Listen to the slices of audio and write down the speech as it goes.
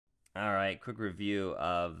All right, quick review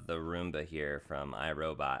of the Roomba here from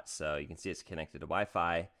iRobot. So you can see it's connected to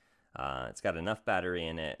Wi-Fi. It's got enough battery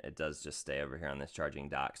in it. It does just stay over here on this charging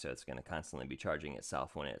dock, so it's going to constantly be charging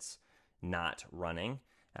itself when it's not running.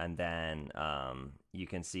 And then you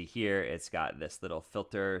can see here it's got this little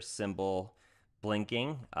filter symbol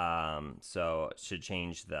blinking. So it should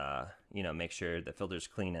change the, make sure the filter's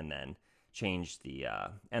clean and then change the,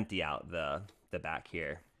 empty out the back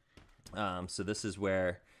here. So this is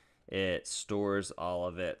where it stores all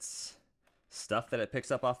of its stuff that it picks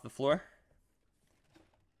up off the floor.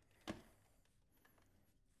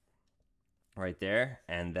 Right there.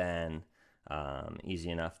 And then easy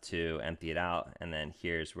enough to empty it out. And then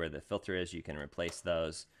here's where the filter is. You can replace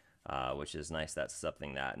those, which is nice. That's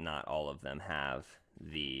something that not all of them have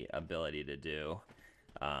the ability to do.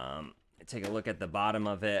 Take a look at the bottom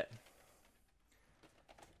of it.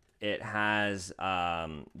 It has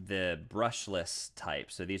the brushless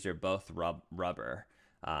type. So these are both rubber,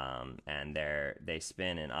 and they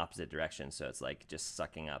spin in opposite directions. So it's like just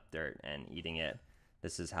sucking up dirt and eating it.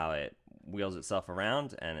 This is how it wheels itself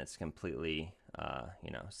around, and it's completely,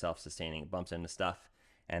 self-sustaining. It bumps into stuff,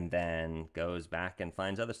 and then goes back and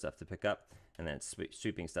finds other stuff to pick up, and then it's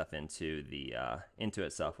sweeping stuff into the into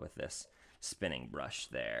itself with this spinning brush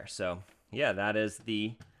there. So yeah, that is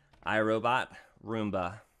the iRobot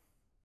Roomba.